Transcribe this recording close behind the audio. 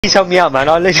Please help me out, man.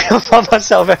 I literally by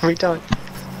myself every time.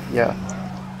 Yeah.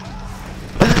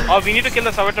 Oh, we need to kill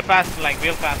the servitor fast, like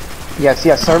real fast. Yes,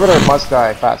 yes, servitor must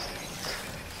die fast.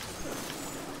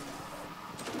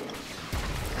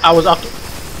 I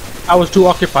was too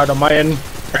occupied on my end.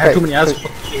 I had too many ads.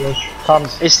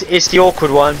 Comes. It's the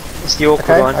awkward one. It's the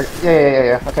awkward one.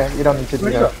 Yeah. Okay, you don't need to do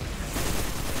that.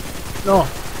 No.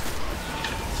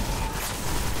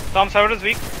 Tom, servitor's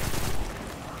weak.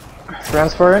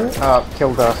 Transferring,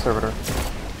 kill the servitor.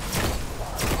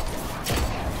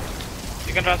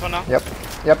 You can transfer now.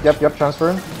 Yep,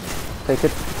 transferring. Take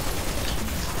it.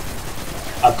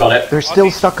 I've got it. They're still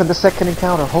stuck in the second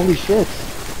encounter, holy shit.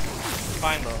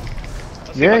 Fine, bro.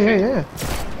 Yeah.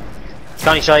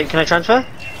 Can I transfer?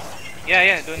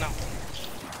 Yeah, do it now.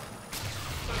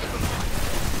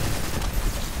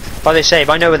 By the save,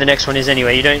 I know where the next one is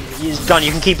anyway. You don't. Gun,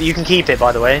 you can keep it.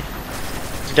 By the way,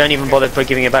 don't even bother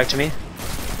giving it back to me.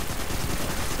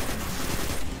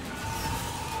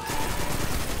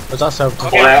 What's that serve?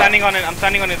 Okay, I'm standing on it. I'm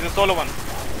standing on it. It's a solo one.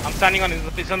 I'm standing on it.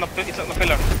 It's on the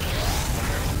pillar.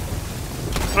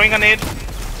 Throwing a nade.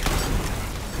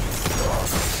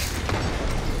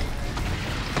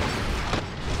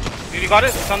 You got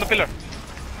it? It's on the pillar.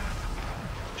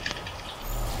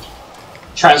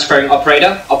 Transferring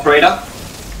operator.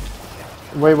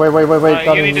 Wait.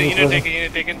 You need to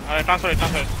take it. Alright, transfer it.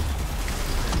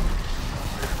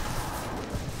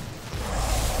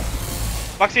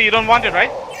 Buxy, you don't want it, right?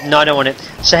 No, I don't want it.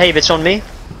 Sahib, it's on me.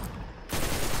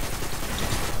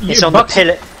 It's on the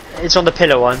pillar. It's on the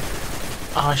pillar one.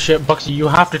 Ah shit, Buxy, you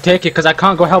have to take it because I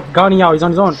can't go help Ghani out. He's on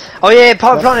his own. Oh yeah,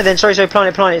 plant it then. Sorry,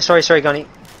 plant it. Sorry, Ghani.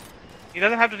 He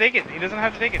doesn't have to take it.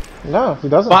 No, he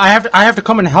doesn't. But I have to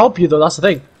come and help you though. That's the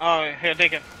thing. Oh, here,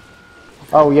 take it.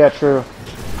 Oh yeah, true.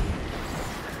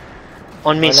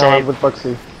 On me, right Sahib. now I'm with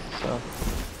Buxy. So.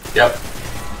 Yep.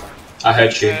 I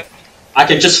heard you. I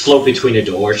can just float between the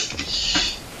doors.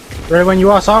 Ready when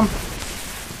you are, Sam?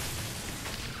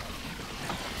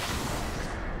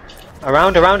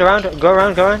 Around. Go around.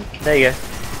 There you go.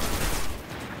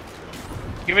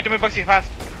 Give it to me, Buxy,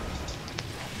 fast.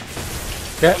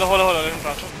 Yeah. Hold on. Let him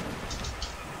transfer.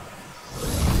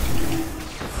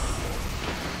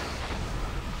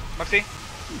 Buxy.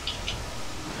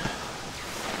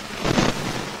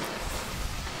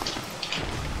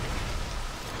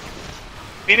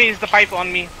 Vinny is the pipe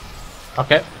on me.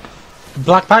 Okay.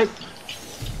 Black pipe?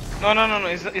 No.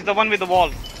 It's the one with the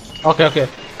wall. Okay.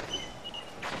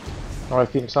 Alright,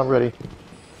 Phoenix, I'm ready.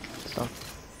 So.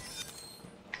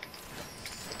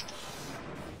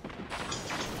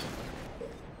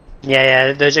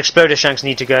 Yeah. Those exploder shanks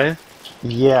need to go.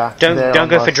 Yeah. Don't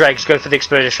go for dregs. Go for the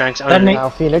exploder shanks. Now,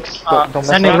 Phoenix, don't mess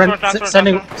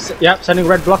sending up. red. Sending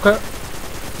red blocker.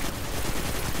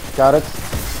 Got it.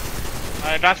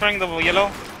 Transferring the yellow.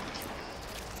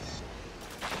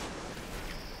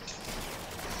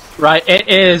 Right, it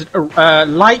is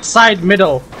light side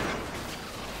middle.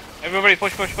 Everybody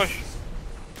push.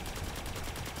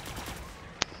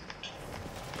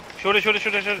 Shoot it.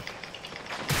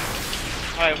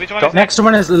 Alright, which one is Next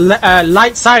one is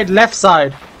light side left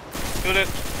side. Shoot it.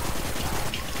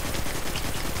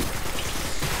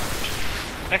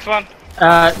 Next one.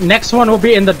 Next one will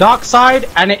be in the dark side,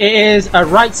 and it is a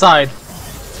right side.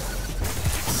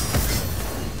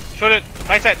 Shoot it.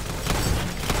 Right side.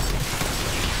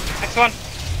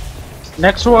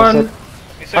 Next one.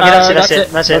 That's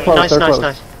it.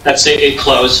 Nice. That's it. It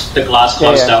closed. The glass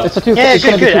closed out. It's a two, Yeah, it's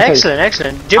gonna be good. two-phase.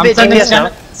 Excellent. Do a I'm bit sending DPS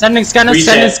now. sending scanner.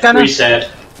 Reset.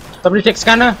 Somebody take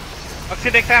scanner. Buxy,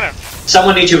 take scanner.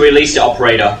 Someone need to release the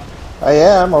operator. I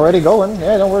am already going.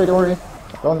 Yeah, don't worry.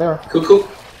 Going there. Cool.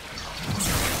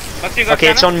 Buxy, got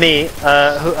Okay, scanner? it's on me.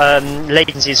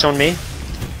 Latency, it's on me.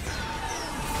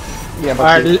 Yeah,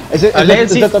 but is it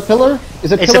the pillar?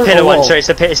 Is it It's pillar the pillar or one. wall? Sorry, it's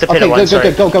the pillar one. Good.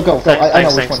 Sorry. Go. I know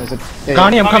Thanks. which one is it. Yeah,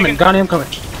 Ghani, I'm coming.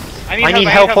 I need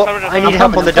help. I need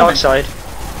help on the dark side.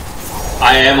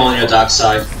 I am on your dark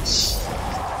side.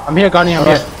 I'm here, Ghani. I'm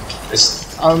here.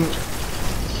 It's,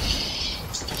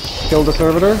 kill the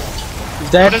servitor.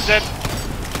 Dead. What is that?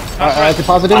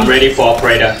 Depositing. I'm ready for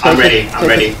operator. I'm ready.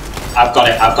 Take it. I've got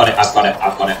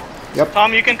it. Yep.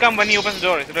 Tom, you can come when he opens the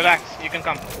door. Relax. You can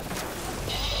come.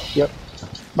 Yep.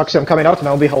 Maxi, I'm coming out and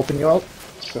I'll be helping you out.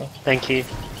 So. Thank you.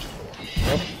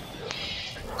 Yep.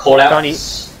 Call out.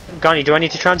 Ghani, do I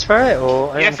need to transfer it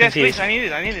or? Yes, I'm confused.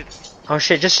 please. I need it. Oh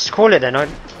shit! Just call it then. Hold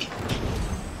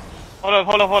up.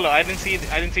 I didn't see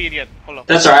it yet. Hold up.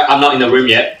 That's alright. I'm not in the room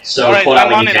yet. So Alright, call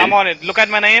out when you can. I'm on it. Look at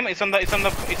my name. It's on the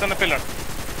pillar.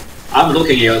 I'm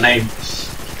looking at your name.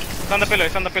 It's on the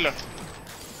pillar.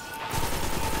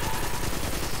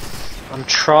 I'm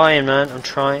trying, man. I'm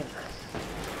trying.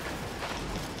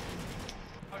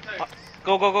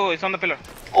 Go, go, go, it's on the pillar.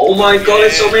 Oh my god,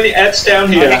 there's so many ads down Oh,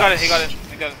 here. he got it, he got it,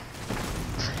 he got it.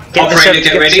 Operator,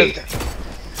 get ready.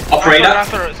 Operator,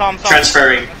 Transfer, Som.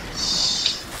 transferring.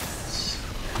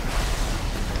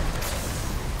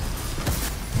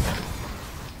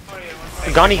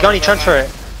 Gani, transfer it.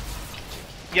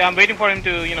 Yeah, I'm waiting for him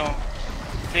to, you know,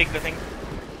 take the thing.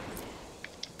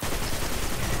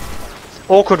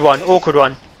 Awkward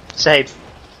one. Save.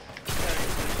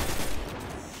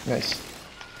 Nice.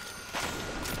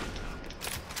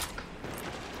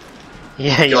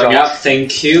 Yeah, he's Going off. up,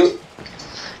 thank you.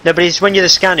 No, but it's when you're the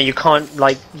scanner, you can't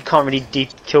really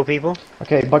kill people.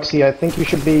 Okay, Buxy, I think you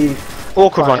should be...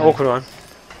 Awkward Fine. one.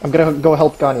 I'm gonna go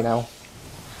help Gani now.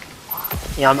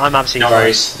 Yeah, I'm absolutely No fine.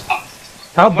 worries.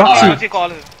 Help What's Buxy. he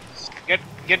call it?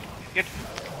 Get.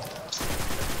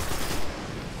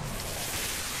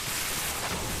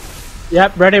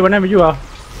 Yep, ready whenever you are.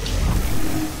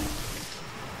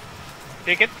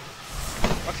 Take it.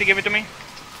 Foxy, give it to me.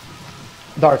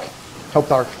 Dark. Help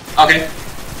Dark. Okay.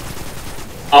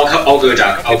 I'll go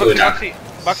down. I'll go down.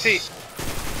 Buxy.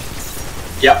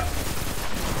 Yep.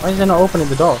 Why is he not opening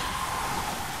the door?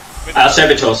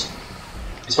 Servitors.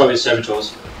 It's probably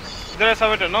servitors. Is there a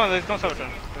servitor? No, there's no servitor.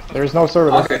 There is no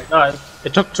servitor. Okay. No,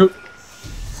 it took two.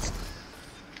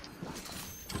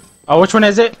 Oh, which one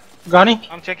is it, Gani?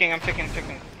 I'm checking.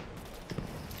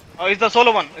 Oh, it's the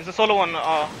solo one.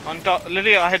 On top,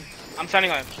 literally ahead. I'm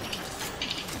standing on it.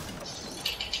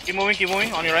 Keep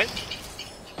moving. On your right.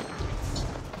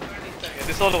 Yeah,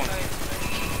 the solo one.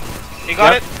 You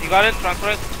got it.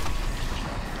 Transfer it.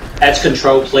 Edge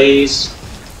control, please.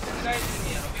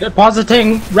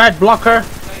 Depositing red blocker.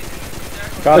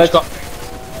 Got Let's it. go.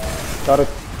 Got it.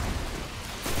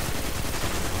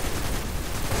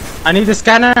 I need the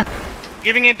scanner.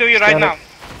 Giving it to you right Scan it. now.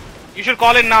 You should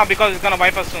call it now because it's gonna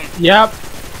wipe us soon. Yep.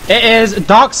 It is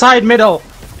dark side middle.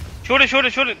 Shoot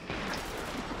it.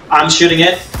 I'm shooting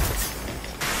it.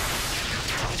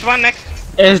 Which one next?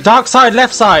 It is dark side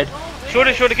left side. Shoot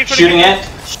it. Keep Shooting it.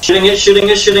 Shooting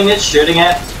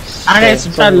it. And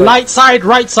it's light side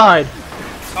right side.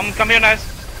 Come here, nice.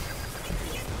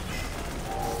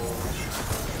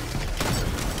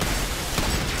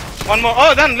 One more.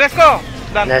 Oh, done. Let's go.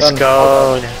 Done. Let's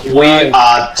go. We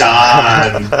are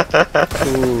done.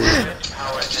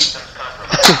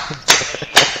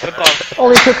 Good call.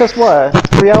 Only took us what?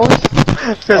 3 hours?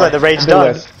 Feels like the raid's Do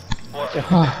done. this.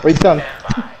 Raid's done.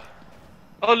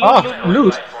 Oh,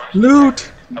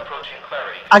 Loot.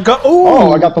 I got.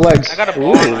 Oh, I got the legs. I got a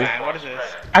ball, man. What is this?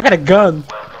 I got a gun.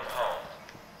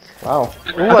 Wow.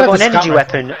 Ooh, I got an energy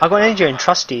weapon. I got an energy and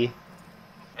trusty.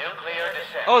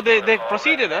 Oh, they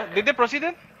proceeded, huh? Did they proceed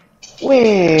it?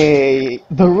 Wait,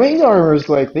 the raid armors,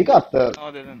 like, they got the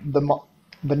Oh, they didn't.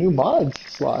 the new mods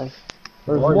slot.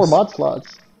 There's Boys. more mod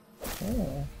slots.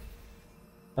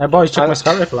 Hey boys, check my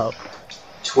scar rifle out.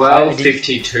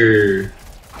 12:52.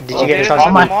 Did you There get is a some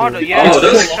trusty? mod. Yeah, Oh,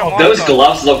 there's extra mod those on.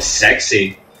 gloves look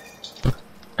sexy.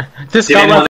 This Did guy anyone